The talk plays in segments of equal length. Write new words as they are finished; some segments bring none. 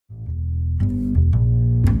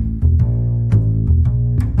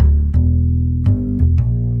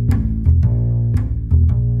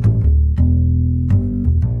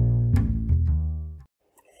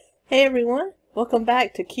Hey everyone, welcome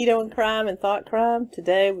back to Keto and Crime and Thought Crime.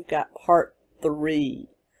 Today we've got part 3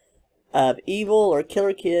 of evil or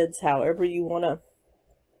killer kids, however you want to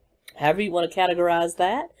categorize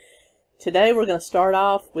that. Today we're going to start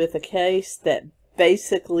off with a case that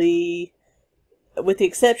basically, with the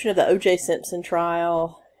exception of the O.J. Simpson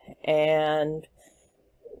trial and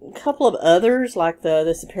a couple of others like the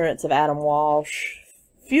disappearance of Adam Walsh,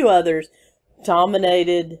 a few others,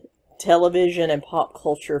 dominated television and pop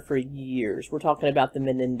culture for years. We're talking about the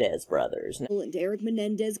Menendez brothers. And Eric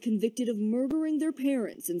Menendez convicted of murdering their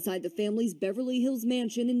parents inside the family's Beverly Hills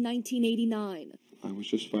mansion in 1989. I was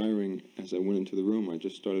just firing as I went into the room. I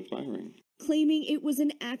just started firing. Claiming it was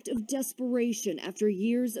an act of desperation after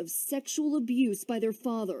years of sexual abuse by their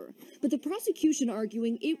father. But the prosecution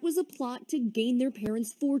arguing it was a plot to gain their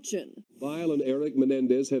parents' fortune. Vile and Eric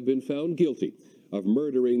Menendez have been found guilty of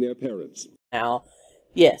murdering their parents. Now,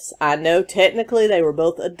 yes, I know technically they were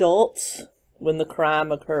both adults when the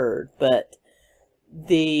crime occurred, but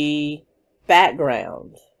the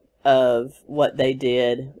background of what they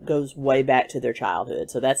did goes way back to their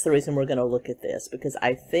childhood. So that's the reason we're going to look at this, because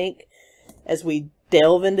I think as we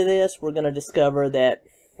delve into this, we're going to discover that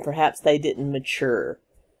perhaps they didn't mature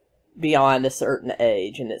beyond a certain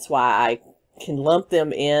age, and it's why I can lump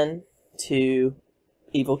them in to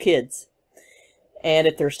evil kids. And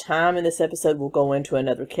if there's time in this episode, we'll go into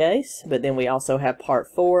another case. But then we also have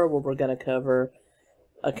part 4 where we're going to cover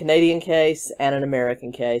a Canadian case and an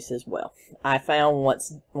American case as well. I found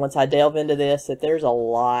once I delve into this that there's a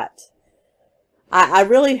lot. I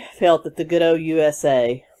really felt that the good old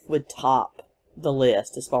USA would top the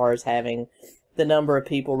list as far as having the number of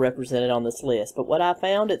people represented on this list. But what I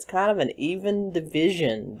found, it's kind of an even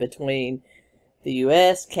division between the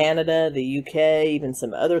US, Canada, the UK, even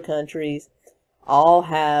some other countries. All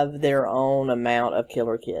have their own amount of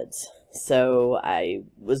killer kids. So I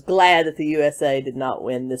was glad that the USA did not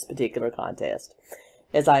win this particular contest,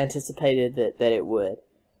 as I anticipated that it would.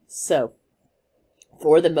 So,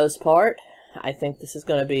 for the most part, I think this is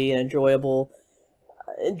going to be an enjoyable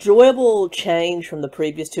change from the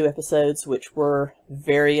previous 2 episodes, which were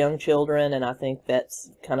very young children, and I think that's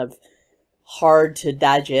kind of hard to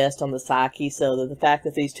digest on the psyche. So the fact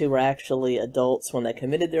that these 2 were actually adults when they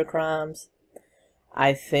committed their crimes,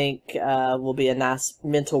 I think will be a nice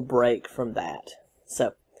mental break from that.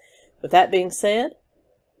 So, with that being said,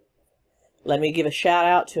 let me give a shout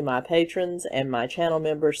out to my patrons and my channel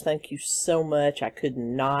members. Thank you so much. I could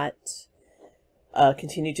not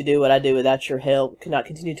continue to do what I do without your help. Could not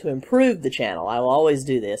continue to improve the channel. I will always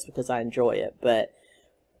do this because I enjoy it, but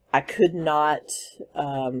I could not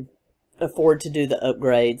afford to do the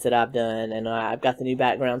upgrades that I've done, and I've got the new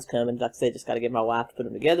backgrounds coming. Like I said, just got to get my wife to put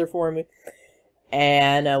them together for me.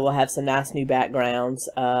 And we'll have some nice new backgrounds,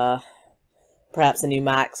 perhaps a new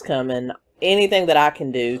mic's coming, anything that I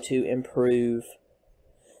can do to improve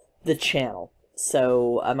the channel.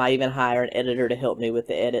 So I might even hire an editor to help me with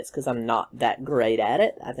the edits, because I'm not that great at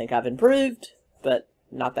it. I think I've improved, but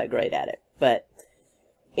not that great at it. But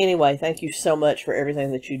anyway, thank you so much for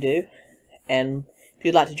everything that you do. And if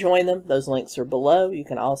you'd like to join them, those links are below. You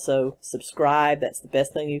can also subscribe. That's the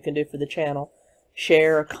best thing you can do for the channel.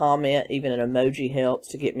 Share, comment, even an emoji helps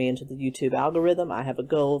to get me into the YouTube algorithm. I have a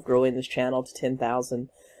goal of growing this channel to 10,000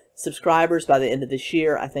 subscribers by the end of this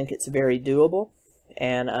year. I think it's very doable,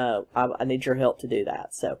 and I need your help to do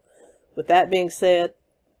that. So, with that being said,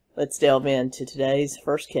 let's delve into today's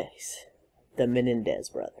first case, the Menendez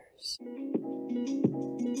brothers.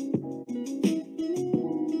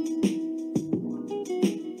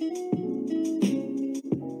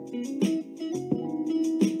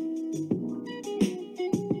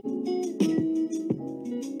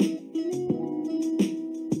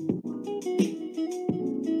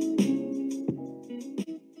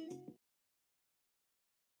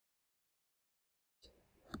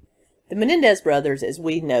 The Menendez brothers, as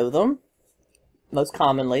we know them, most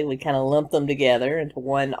commonly, we kind of lump them together into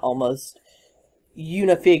one almost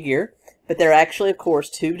unifigure. But they're actually, of course,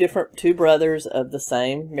 two brothers of the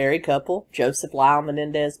same married couple. Joseph Lyle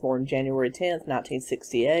Menendez, born January 10th,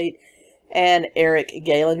 1968, and Eric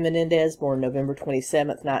Galen Menendez, born November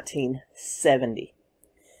 27th, 1970.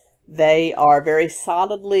 They are very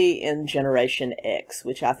solidly in Generation X,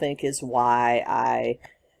 which I think is why I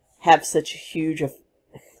have such a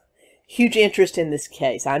huge interest in this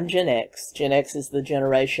case. I'm Gen X. Gen X is the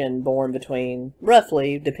generation born between,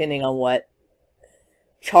 roughly, depending on what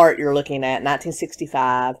chart you're looking at,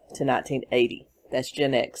 1965 to 1980. That's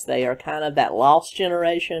Gen X. They are kind of that lost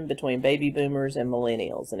generation between baby boomers and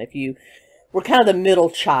millennials. And we're kind of the middle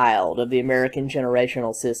child of the American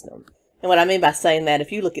generational system. And what I mean by saying that,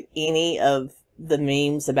 if you look at any of the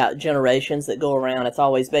memes about generations that go around. It's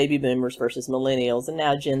always baby boomers versus millennials, and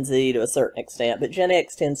now Gen Z to a certain extent, but Gen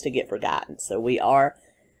X tends to get forgotten. So we are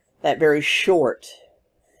that very short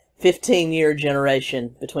 15-year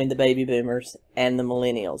generation between the baby boomers and the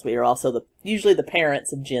millennials. We are also usually the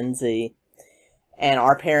parents of Gen Z, and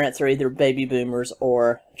our parents are either baby boomers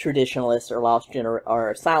or traditionalists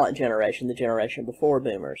or silent generation, the generation before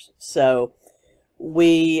boomers. So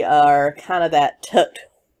we are kind of that tucked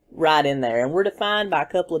right in there, and we're defined by a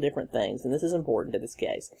couple of different things, and this is important to this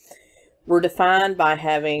case. We're defined by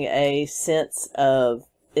having a sense of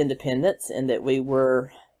independence, in that we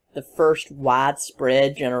were the first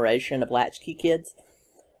widespread generation of latchkey kids.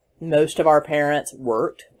 Most of our parents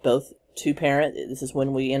worked, both two-parent. This is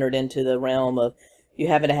when we entered into the realm of you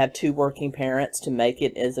having to have two working parents to make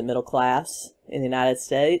it as a middle class in the United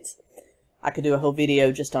States. I could do a whole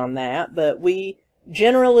video just on that, but we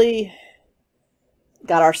generally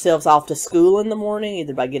got ourselves off to school in the morning,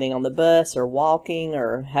 either by getting on the bus or walking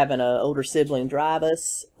or having an older sibling drive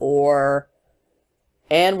us,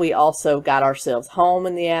 and we also got ourselves home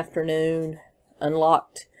in the afternoon,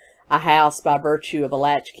 unlocked a house by virtue of a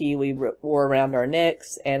latchkey we wore around our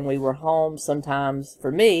necks, and we were home sometimes,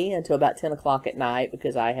 for me, until about 10 o'clock at night,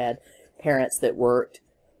 because I had parents that worked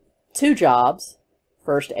two jobs,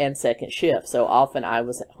 first and second shift. So often I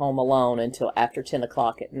was at home alone until after 10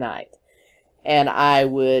 o'clock at night. And I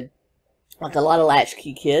would, like a lot of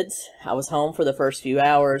latchkey kids, I was home for the first few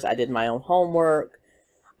hours. I did my own homework.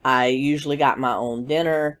 I usually got my own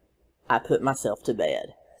dinner. I put myself to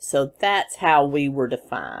bed. So that's how we were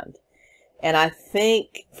defined. And I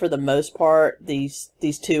think for the most part, these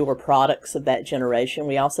two are products of that generation.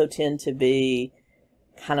 We also tend to be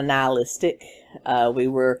kind of nihilistic. We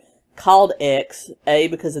were called X, A,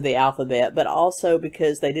 because of the alphabet, but also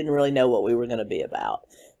because they didn't really know what we were going to be about.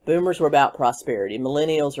 Boomers were about prosperity.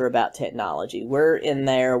 Millennials are about technology. We're in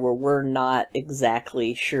there where we're not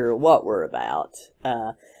exactly sure what we're about.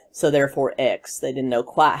 So therefore X. They didn't know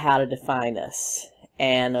quite how to define us.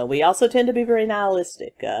 And we also tend to be very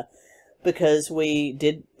nihilistic because we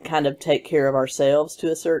did kind of take care of ourselves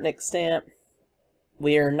to a certain extent.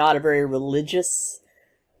 We are not a very religious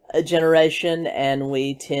generation, and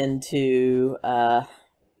we tend to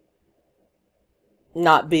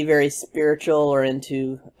not be very spiritual or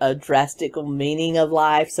into a drastic meaning of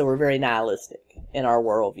life, so we're very nihilistic in our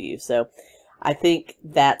worldview. So I think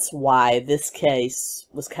that's why this case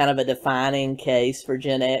was kind of a defining case for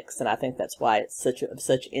Gen X, and I think that's why it's of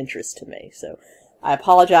such interest to me. So I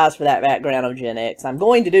apologize for that background on Gen X. I'm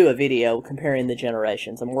going to do a video comparing the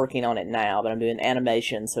generations. I'm working on it now, but I'm doing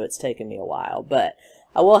animation, so it's taken me a while. But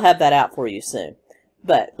I will have that out for you soon.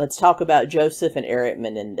 But let's talk about Joseph and Eric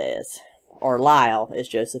Menendez, or Lyle, as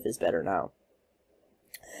Joseph is better known.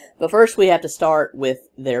 But first we have to start with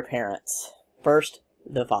their parents. First,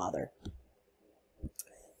 the father.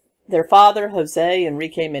 Their father, Jose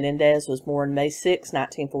Enrique Menendez, was born May 6,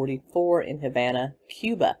 1944 in Havana,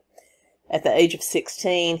 Cuba. At the age of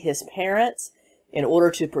 16, his parents, in order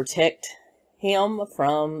to protect him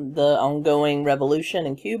from the ongoing revolution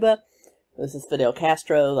in Cuba, this is Fidel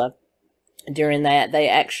Castro, during that, they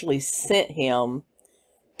actually sent him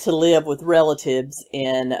to live with relatives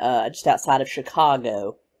in just outside of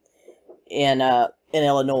Chicago in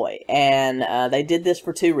Illinois. And they did this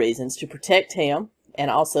for two reasons: to protect him, and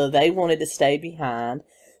also they wanted to stay behind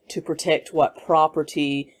to protect what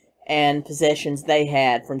property and possessions they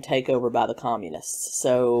had from takeover by the communists.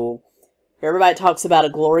 So everybody talks about a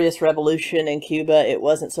glorious revolution in Cuba. It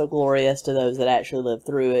wasn't so glorious to those that actually lived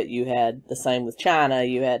through it. You had the same with China.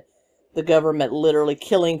 You had the government literally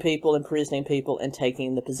killing people, imprisoning people, and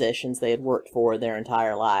taking the possessions they had worked for their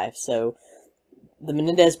entire life. So the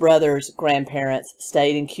Menendez brothers' grandparents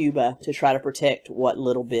stayed in Cuba to try to protect what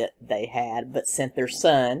little bit they had, but sent their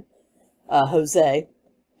son, Jose,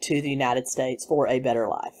 to the United States for a better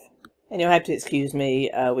life. And you'll have to excuse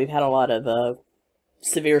me, we've had a lot of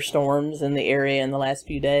severe storms in the area in the last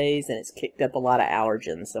few days, and it's kicked up a lot of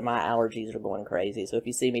allergens, so my allergies are going crazy. So if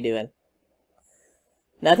you see me doing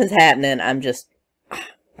nothing's happening, I'm just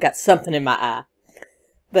got something in my eye.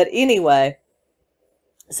 But anyway,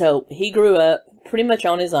 so he grew up pretty much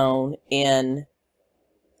on his own in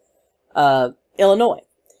Illinois.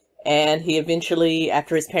 And he eventually,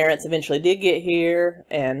 after his parents eventually did get here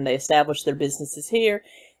and they established their businesses here,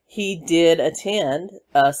 he did attend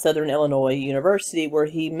Southern Illinois University, where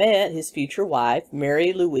he met his future wife,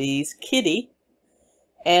 Mary Louise Kitty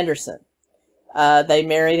Anderson. They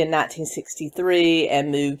married in 1963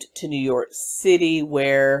 and moved to New York City,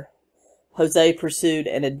 where Jose pursued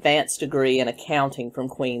an advanced degree in accounting from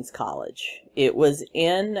Queens College. It was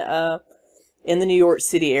in in the New York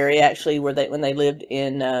City area, actually, when they lived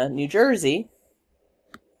in New Jersey,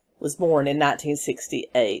 was born in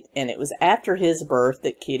 1968. And it was after his birth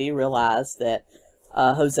that Kitty realized that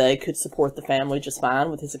Jose could support the family just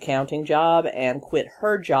fine with his accounting job and quit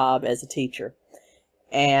her job as a teacher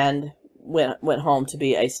and went home to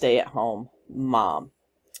be a stay-at-home mom.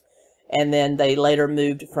 And then they later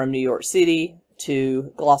moved from New York City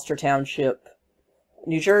to Gloucester Township,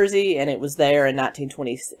 New Jersey, and it was there in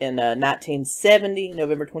 1970,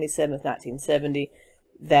 November 27th, 1970,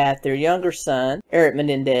 that their younger son, Eric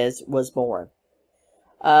Menendez, was born.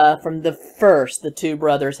 From the first, the two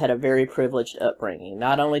brothers had a very privileged upbringing.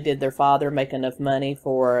 Not only did their father make enough money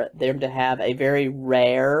for them to have a very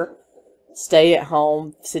rare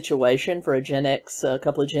stay-at-home situation for a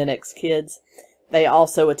couple of Gen X kids, they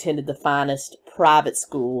also attended the finest private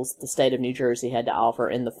schools the state of New Jersey had to offer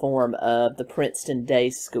in the form of the Princeton Day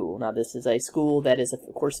School. Now, this is a school that is, of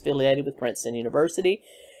course, affiliated with Princeton University.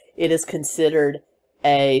 It is considered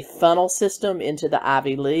a funnel system into the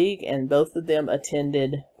Ivy League, and both of them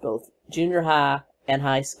attended both junior high and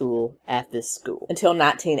high school at this school. Until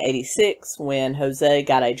 1986, when Jose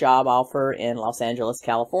got a job offer in Los Angeles,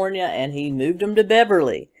 California, and he moved them to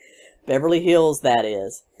Beverly Hills, that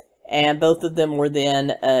is. And both of them were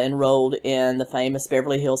then enrolled in the famous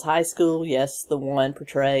Beverly Hills High School. Yes, the one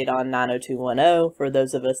portrayed on 90210. For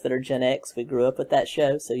those of us that are Gen X, we grew up with that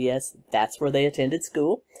show. So yes, that's where they attended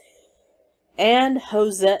school. And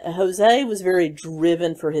Jose was very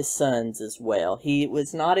driven for his sons as well. He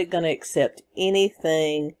was not going to accept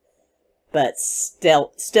anything but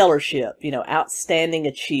stellarship, outstanding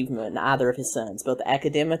achievement in either of his sons, both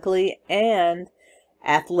academically and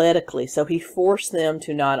athletically. So he forced them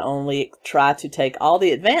to not only try to take all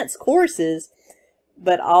the advanced courses,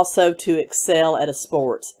 but also to excel at a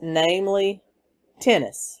sport, namely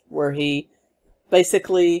tennis, where he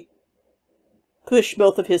basically pushed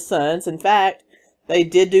both of his sons. In fact, they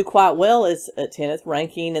did do quite well at tennis,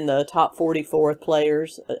 ranking in the top 44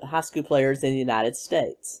 players, high school players in the United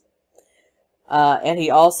States. And he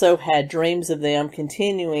also had dreams of them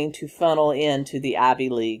continuing to funnel into the Ivy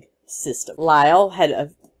League system. Lyle had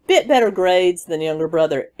a bit better grades than younger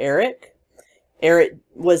brother Eric. Eric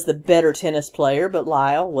was the better tennis player, but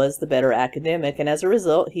Lyle was the better academic, and as a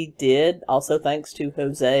result, he did, also thanks to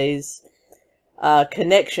Jose's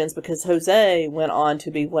connections, because Jose went on to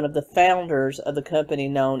be one of the founders of the company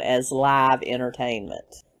known as Live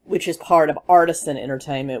Entertainment, which is part of Artisan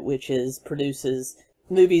Entertainment, which produces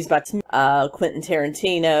movies by Quentin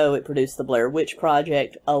Tarantino. It produced the Blair Witch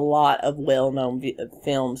Project. A lot of well-known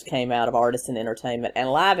films came out of Artisan Entertainment and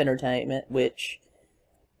Live Entertainment, which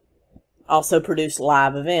also produced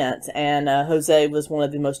live events. And Jose was one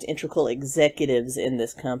of the most integral executives in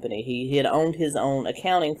this company. He had owned his own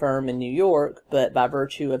accounting firm in New York, but by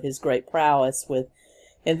virtue of his great prowess with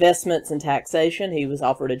investments and taxation, he was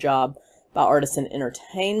offered a job by Artisan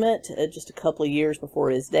Entertainment just a couple of years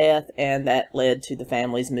before his death, and that led to the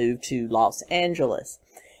family's move to Los Angeles.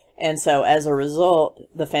 And so as a result,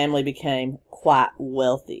 the family became quite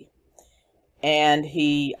wealthy. And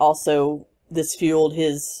this fueled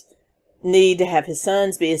his need to have his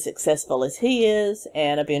sons be as successful as he is,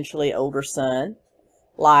 and eventually older son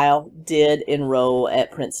Lyle did enroll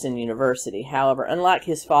at Princeton University. However, unlike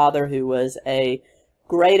his father, who was a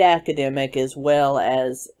great academic as well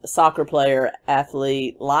as a soccer player,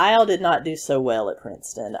 athlete, Lyle did not do so well at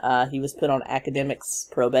Princeton. He was put on academics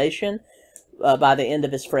probation by the end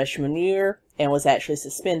of his freshman year and was actually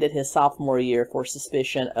suspended his sophomore year for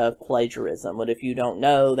suspicion of plagiarism. But if you don't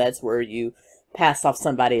know, that's where you pass off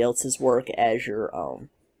somebody else's work as your own.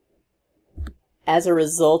 As a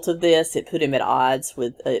result of this, it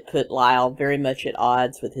put Lyle very much at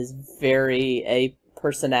odds with his very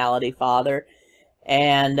a-personality father.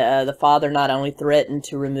 And the father not only threatened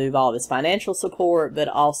to remove all of his financial support, but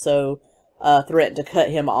also threatened to cut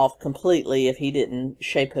him off completely if he didn't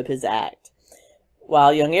shape up his act.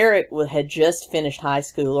 While young Eric had just finished high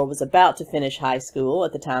school, or was about to finish high school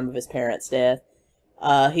at the time of his parents' death,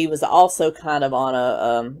 he was also kind of on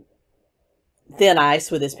a thin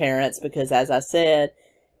ice with his parents because, as I said,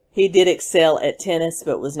 he did excel at tennis,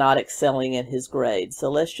 but was not excelling in his grades. So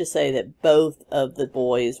let's just say that both of the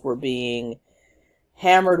boys were being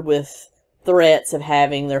hammered with threats of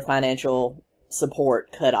having their financial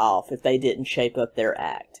support cut off if they didn't shape up their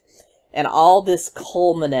act. And all this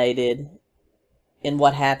culminated in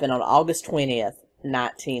what happened on August 20th,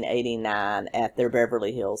 1989 at their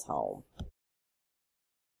Beverly Hills home.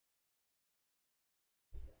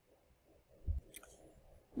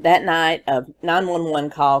 That night, a 911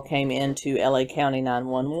 call came into LA County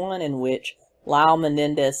 911 in which Lyle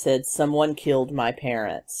Menendez said, "Someone killed my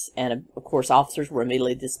parents." And of course, officers were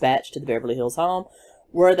immediately dispatched to the Beverly Hills home,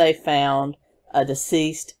 where they found a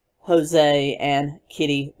deceased Jose and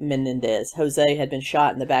Kitty Menendez. Jose had been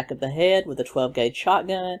shot in the back of the head with a 12-gauge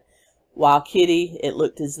shotgun, while Kitty, it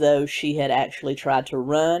looked as though she had actually tried to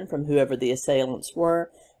run from whoever the assailants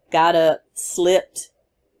were, got up, slipped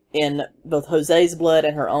in both Jose's blood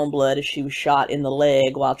and her own blood as she was shot in the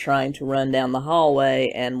leg while trying to run down the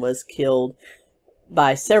hallway, and was killed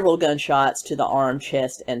by several gunshots to the arm,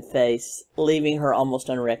 chest, and face, leaving her almost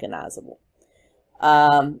unrecognizable.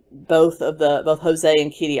 Both Jose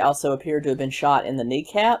and Kitty also appeared to have been shot in the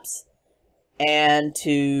kneecaps, and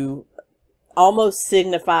to almost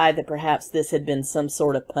signify that perhaps this had been some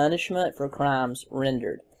sort of punishment for crimes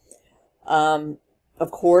rendered. Of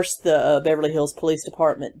course, the Beverly Hills Police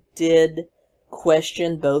Department did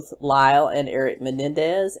question both Lyle and Eric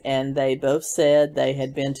Menendez, and they both said they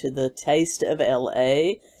had been to the Taste of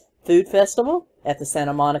LA food festival at the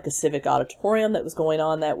Santa Monica Civic Auditorium that was going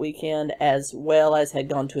on that weekend, as well as had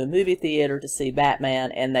gone to a movie theater to see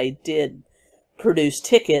Batman, and they did produce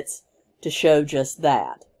tickets to show just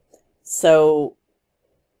that. So,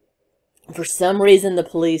 for some reason, the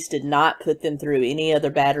police did not put them through any other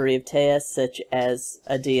battery of tests, such as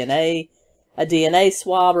a DNA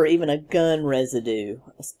swab, or even a gun residue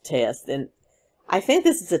test. And I think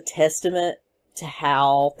this is a testament to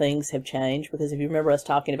how things have changed, because if you remember us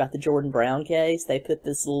talking about the Jordan Brown case, they put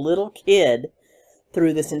this little kid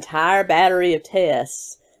through this entire battery of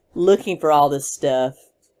tests looking for all this stuff,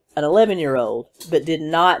 an 11-year-old, but did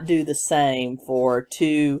not do the same for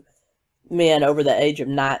two men over the age of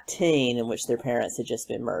 19 in which their parents had just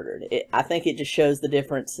been murdered. I think it just shows the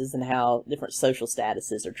differences in how different social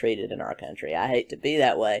statuses are treated in our country. I hate to be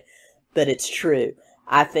that way, but it's true.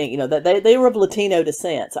 I think, that they were of Latino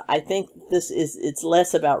descent. So I think it's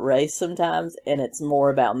less about race sometimes, and it's more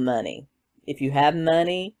about money. If you have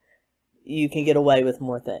money, you can get away with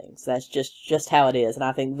more things. That's just how it is. And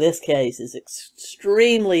I think this case is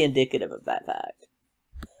extremely indicative of that fact.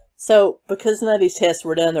 So, because none of these tests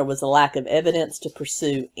were done, there was a lack of evidence to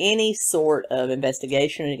pursue any sort of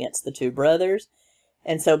investigation against the two brothers.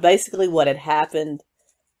 And so basically what had happened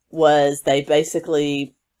was they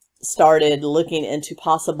basically started looking into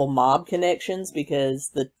possible mob connections,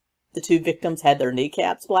 because the two victims had their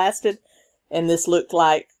kneecaps blasted. And this looked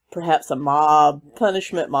like perhaps a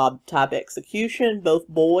punishment mob type execution. Both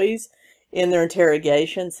boys, in their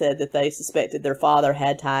interrogation, said that they suspected their father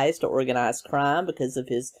had ties to organized crime because of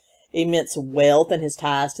his immense wealth and his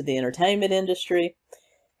ties to the entertainment industry.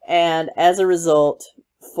 And as a result,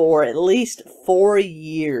 for at least 4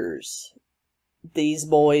 years, these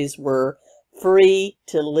boys were free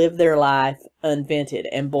to live their life unvented.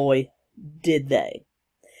 And boy, did they.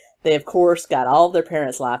 They, of course, got all of their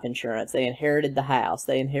parents' life insurance. They inherited the house.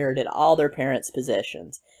 They inherited all their parents'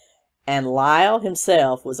 possessions. And Lyle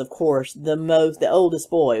himself was, of course, the oldest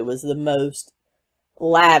boy, was the most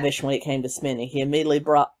lavish when it came to spending. He immediately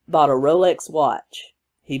bought a Rolex watch.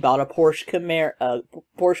 He bought a Porsche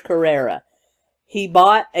Carrera. He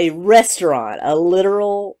bought a restaurant, a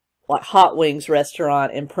literal hot wings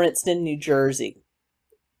restaurant in Princeton, New Jersey,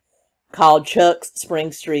 called Chuck's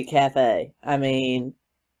Spring Street Cafe. I mean,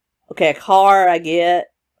 okay, a car I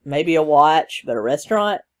get, maybe a watch, but a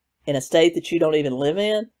restaurant in a state that you don't even live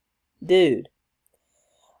in? Dude.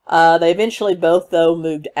 They eventually both, though,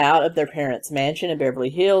 moved out of their parents' mansion in Beverly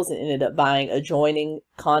Hills and ended up buying adjoining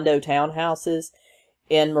condo townhouses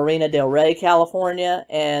in Marina del Rey, California.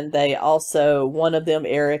 And they also, one of them,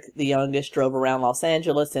 Eric, the youngest, drove around Los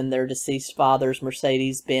Angeles in their deceased father's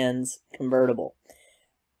Mercedes-Benz convertible.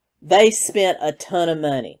 They spent a ton of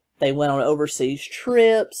money. They went on overseas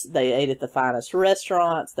trips. They ate at the finest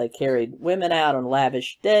restaurants. They carried women out on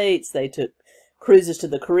lavish dates. They took cruises to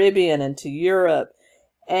the Caribbean and to Europe.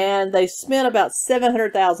 And they spent about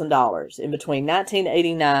 $700,000 in between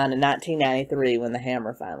 1989 and 1993 when the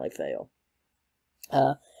hammer finally fell.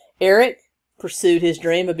 Eric pursued his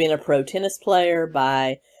dream of being a pro tennis player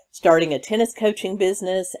by starting a tennis coaching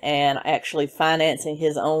business and actually financing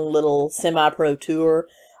his own little semi-pro tour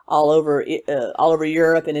all over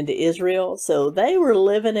Europe and into Israel. So they were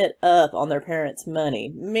living it up on their parents'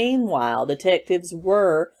 money. Meanwhile, detectives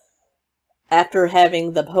were, after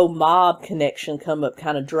having the whole mob connection come up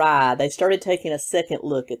kind of dry, they started taking a second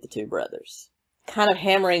look at the two brothers, kind of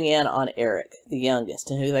hammering in on Eric, the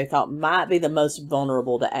youngest, and who they thought might be the most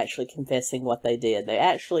vulnerable to actually confessing what they did. They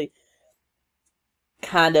actually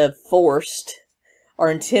kind of forced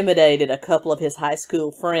or intimidated a couple of his high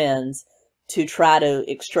school friends to try to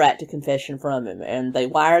extract a confession from him. And they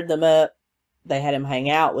wired them up. They had him hang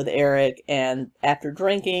out with Eric, and after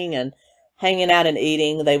drinking and hanging out and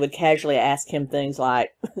eating, they would casually ask him things like,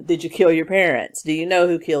 did you kill your parents? Do you know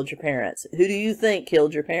who killed your parents? Who do you think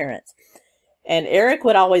killed your parents? And Eric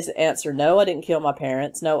would always answer, no, I didn't kill my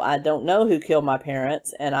parents. No, I don't know who killed my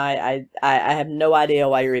parents. And I have no idea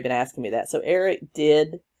why you're even asking me that. So Eric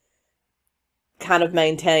did kind of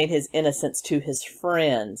maintain his innocence to his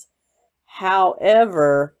friends.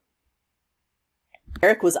 However,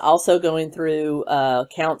 Eric was also going through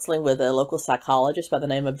counseling with a local psychologist by the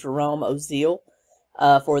name of 𝗍𝗏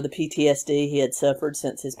for the PTSD he had suffered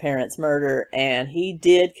since his parents' murder. And he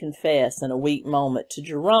did confess in a weak moment to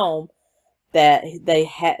Jerome that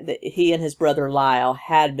he and his brother Lyle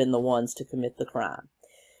had been the ones to commit the crime.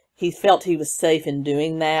 He felt he was safe in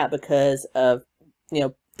doing that because of,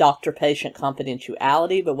 doctor-patient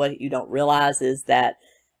confidentiality. But what you don't realize is that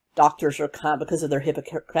doctors are because of their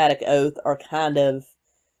Hippocratic oath, are kind of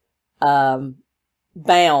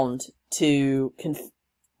bound to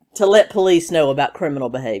let police know about criminal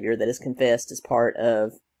behavior that is confessed as part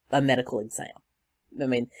of a medical exam. I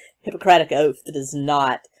mean, Hippocratic oath does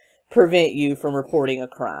not prevent you from reporting a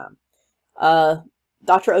crime.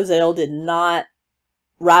 Dr. Ozell did not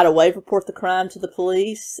right away report the crime to the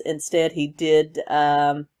police. Instead, he did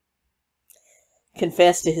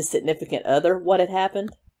confess to his significant other what had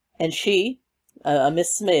happened. And she,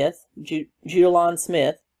 Miss Smith, Julian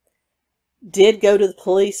Smith, did go to the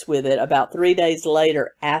police with it about 3 days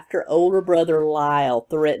later after older brother Lyle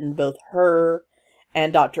threatened both her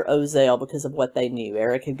and Dr. Ozell because of what they knew.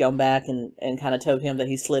 Eric had gone back and kind of told him that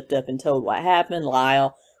he slipped up and told what happened.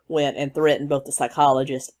 Lyle went and threatened both the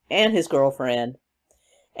psychologist and his girlfriend,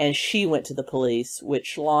 and she went to the police,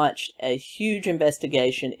 which launched a huge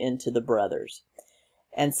investigation into the brothers.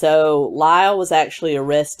 And so Lyle was actually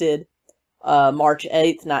arrested March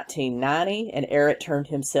 8th, 1990, and Eric turned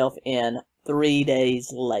himself in 3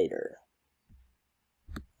 days later.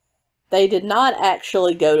 They did not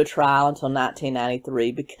actually go to trial until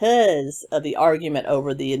 1993 because of the argument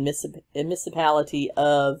over the admissibility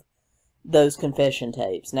of those confession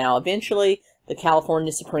tapes. Now, eventually, the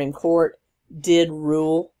California Supreme Court did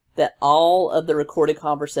rule that all of the recorded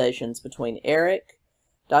conversations between Eric,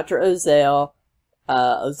 Dr. Ozell,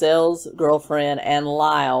 Ozell's girlfriend, and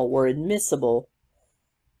Lyle were admissible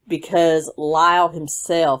because Lyle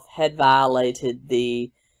himself had violated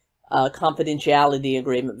the confidentiality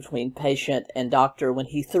agreement between patient and doctor when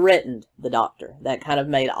he threatened the doctor. That kind of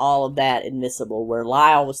made all of that admissible, where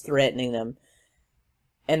Lyle was threatening them.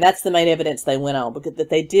 And that's the main evidence they went on, because that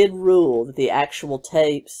they did rule that the actual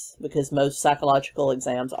tapes, because most psychological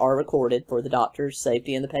exams are recorded for the doctor's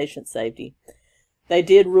safety and the patient's safety, they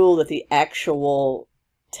did rule that the actual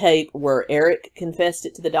tape where Eric confessed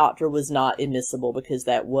it to the doctor was not admissible because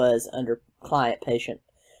that was under client-patient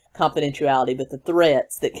confidentiality. But the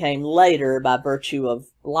threats that came later by virtue of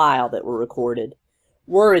Lyle that were recorded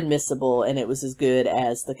were admissible, and it was as good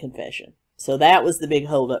as the confession. So that was the big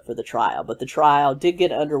holdup for the trial. But the trial did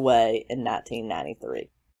get underway in 1993.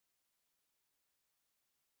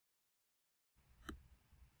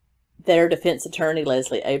 Their defense attorney,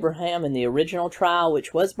 Leslie Abraham, in the original trial,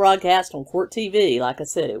 which was broadcast on Court TV, like I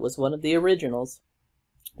said, it was one of the originals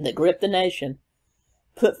that gripped the nation,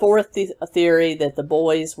 put forth a theory that the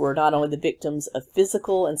boys were not only the victims of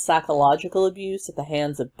physical and psychological abuse at the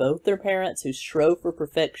hands of both their parents, who strove for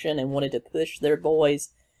perfection and wanted to push their boys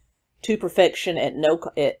to perfection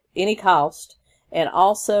at any cost, and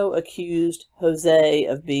also accused Jose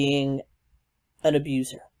of being an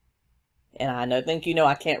abuser. And I think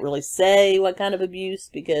I can't really say what kind of abuse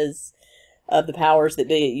because of the powers that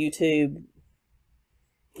be at YouTube,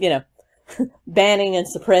 banning and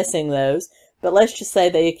suppressing those. But let's just say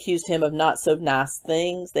they accused him of not so nice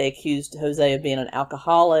things. They accused Jose of being an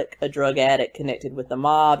alcoholic, a drug addict connected with the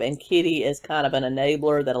mob, and Kitty as kind of an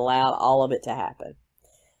enabler that allowed all of it to happen.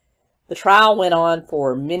 The trial went on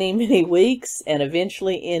for many, many weeks and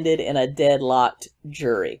eventually ended in a deadlocked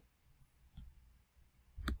jury,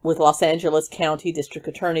 with Los Angeles County District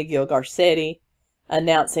Attorney Gil Garcetti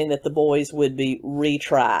announcing that the boys would be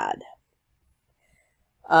retried.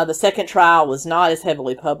 The second trial was not as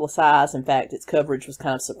heavily publicized. In fact, its coverage was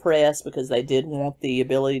kind of suppressed because they did want the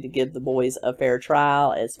ability to give the boys a fair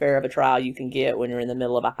trial, as fair of a trial you can get when you're in the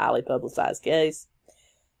middle of a highly publicized case.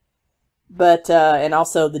 But, and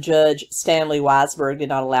also the judge, Stanley Weisberg, did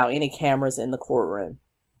not allow any cameras in the courtroom.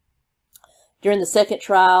 During the second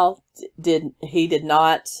trial, he did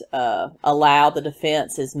not allow the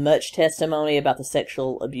defense as much testimony about the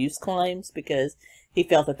sexual abuse claims because he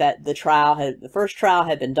felt that the first trial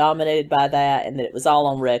had been dominated by that, and that it was all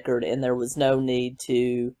on record, and there was no need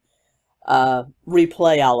to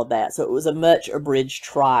replay all of that. So it was a much abridged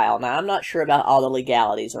trial. Now, I'm not sure about all the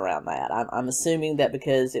legalities around that. I'm assuming that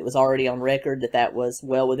because it was already on record that was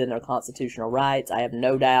well within their constitutional rights. I have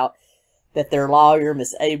no doubt that their lawyer,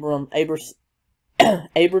 Ms. Abramson,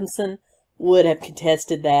 would have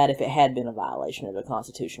contested that if it had been a violation of the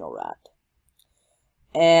constitutional right.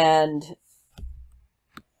 And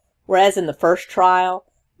whereas in the first trial,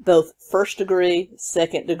 both first degree,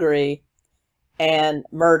 second degree, and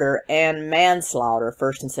murder and manslaughter,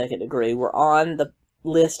 first and second degree, were on the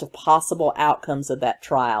list of possible outcomes of that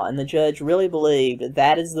trial. And the judge really believed that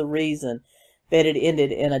that is the reason that it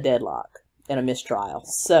ended in a deadlock, in a mistrial.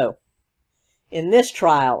 So, in this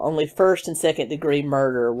trial, only first and second degree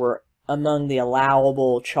murder were among the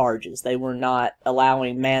allowable charges. They were not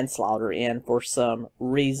allowing manslaughter in for some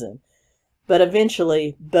reason. But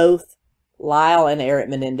eventually, both Lyle and Eric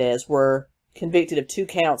Menendez were convicted of 2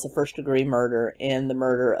 counts of first-degree murder in the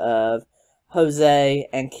murder of Jose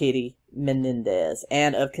and Kitty Menendez,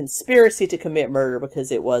 and of conspiracy to commit murder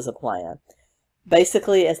because it was a plan.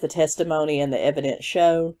 Basically, as the testimony and the evidence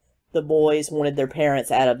showed, the boys wanted their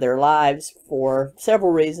parents out of their lives for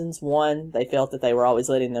several reasons. 1, they felt that they were always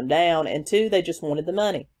letting them down, and 2, they just wanted the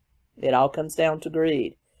money. It all comes down to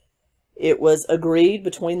greed. It was agreed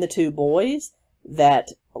between the 2 boys that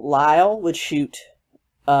Lyle would shoot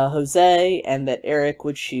Jose and that Eric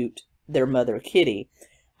would shoot their mother, Kitty.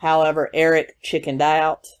 However, Eric chickened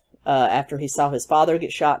out after he saw his father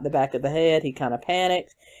get shot in the back of the head. He kind of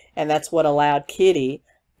panicked, and that's what allowed Kitty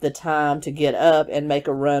the time to get up and make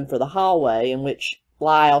a run for the hallway, in which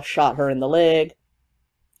Lyle shot her in the leg,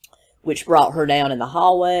 which brought her down in the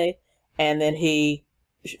hallway, and then he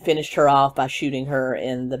finished her off by shooting her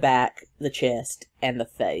in the back, the chest, and the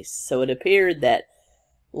face. So it appeared that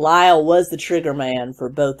Lyle was the trigger man for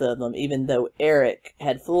both of them, even though Eric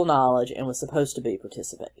had full knowledge and was supposed to be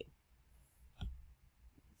participating.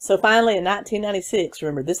 So finally, in 1996,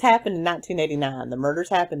 remember, this happened in 1989. The murders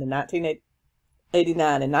happened in 1989.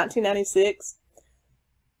 In 1996,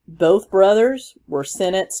 both brothers were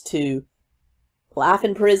sentenced to life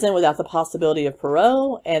in prison without the possibility of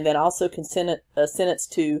parole, and then also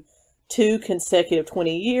sentenced to 2 consecutive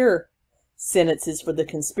 20-year sentences for the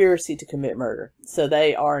conspiracy to commit murder. So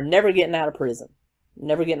they are never getting out of prison.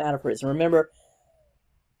 Never getting out of prison. Remember,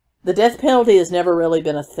 the death penalty has never really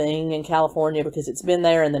been a thing in California because it's been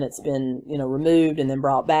there and then it's been, removed and then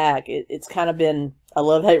brought back. It's kind of been a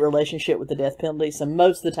love-hate relationship with the death penalty. So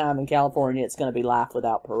most of the time in California, it's going to be life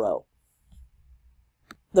without parole.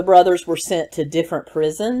 The brothers were sent to different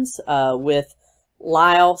prisons, with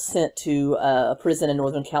Lyle sent to a prison in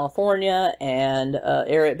Northern California and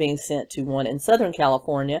Eric being sent to one in Southern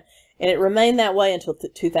California. And it remained that way until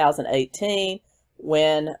 2018,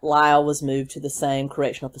 when Lyle was moved to the same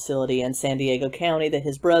correctional facility in San Diego County that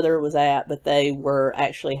his brother was at, but they were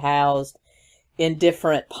actually housed in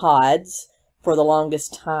different pods for the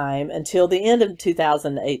longest time until the end of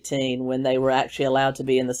 2018, when they were actually allowed to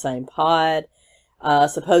be in the same pod.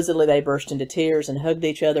 Supposedly they burst into tears and hugged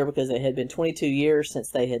each other because it had been 22 years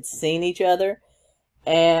since they had seen each other.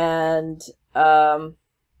 And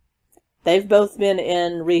they've both been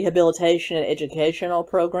in rehabilitation and educational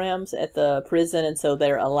programs at the prison, and so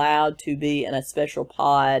they're allowed to be in a special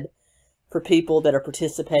pod for people that are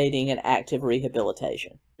participating in active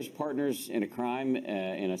rehabilitation. Partners in a crime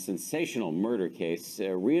in a sensational murder case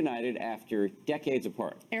reunited after decades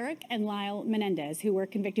apart. Eric and Lyle Menendez, who were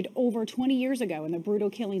convicted over 20 years ago in the brutal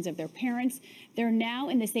killings of their parents, they're now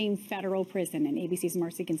in the same federal prison. And ABC's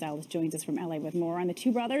𝗪cy Gonzalez joins us from LA with more on the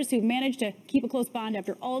 2 brothers who've managed to keep a close bond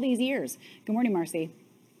after all these years. Good morning, 𝗪cy.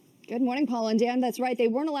 Good morning, Paul and Dan. That's right. They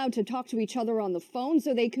weren't allowed to talk to each other on the phone,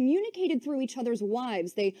 so they communicated through each other's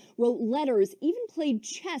wives. They wrote letters, even played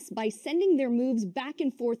chess by sending their moves back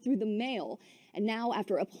and forth through the mail. And now,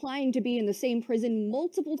 after applying to be in the same prison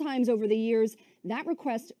multiple times over the years, that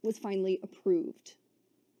request was finally approved.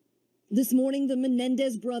 This morning, the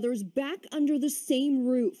Menendez brothers back under the same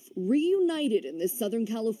roof, reunited in this Southern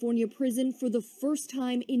California prison for the first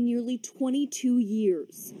time in nearly 22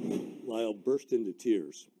 years. Lyle burst into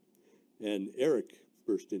tears, and Eric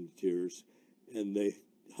burst into tears, and they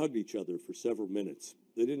hugged each other for several minutes.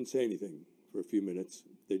 They didn't say anything for a few minutes.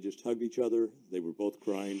 They just hugged each other. They were both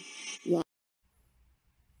crying.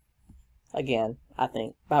 Again, I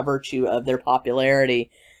think by virtue of their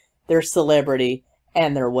popularity, their celebrity,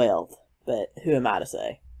 and their wealth. But who am I to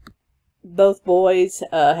say? Both boys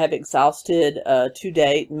have exhausted to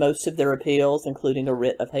date most of their appeals, including a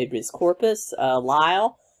writ of habeas corpus.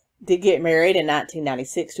 Lyle did get married in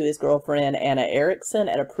 1996 to his girlfriend, Anna Erickson,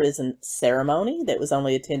 at a prison ceremony that was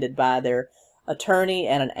only attended by their attorney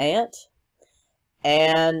and an aunt.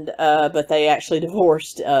 and but they actually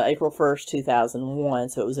divorced April 1st, 2001,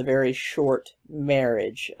 so it was a very short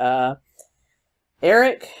marriage.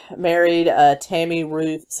 Eric married Tammy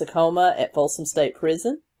Ruth Tacoma at Folsom State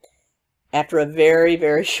Prison after a very,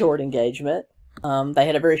 very short engagement. They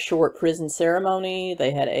had a very short prison ceremony.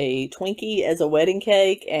 They had a Twinkie as a wedding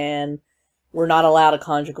cake, and were not allowed a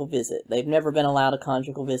conjugal visit. They've never been allowed a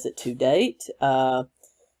conjugal visit to date.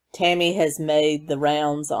 Tammy has made the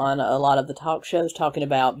rounds on a lot of the talk shows talking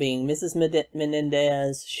about being Mrs.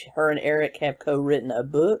 Menendez. Her and Eric have co-written a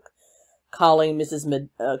book called Mrs.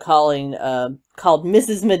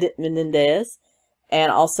 Menendez,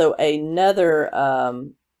 and also another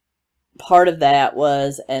part of that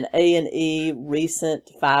was an A&E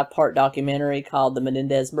recent 5-part documentary called The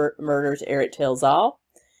Menendez Murders, Eric Tells All,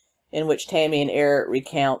 in which Tammy and Eric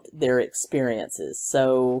recount their experiences.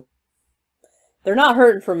 So they're not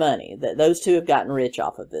hurting for money. Those two have gotten rich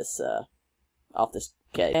off of this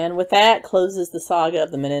case. And with that closes the saga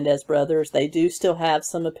of the Menendez brothers. They do still have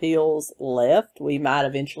some appeals left. We might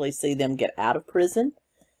eventually see them get out of prison,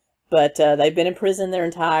 but they've been in prison their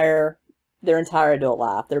entire adult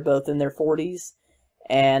life. They're both in their 40s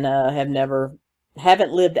and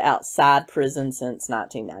haven't lived outside prison since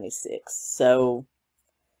 1996. So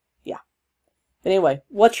yeah. Anyway,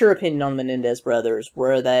 what's your opinion on the Menendez brothers?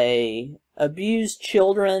 Were they abused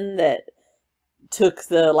children that took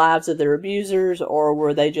the lives of their abusers, or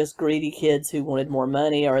were they just greedy kids who wanted more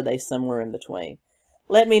money, or are they somewhere in between?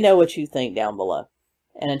 Let me know what you think down below.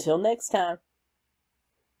 And until next time,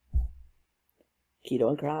 keto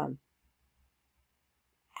and crime.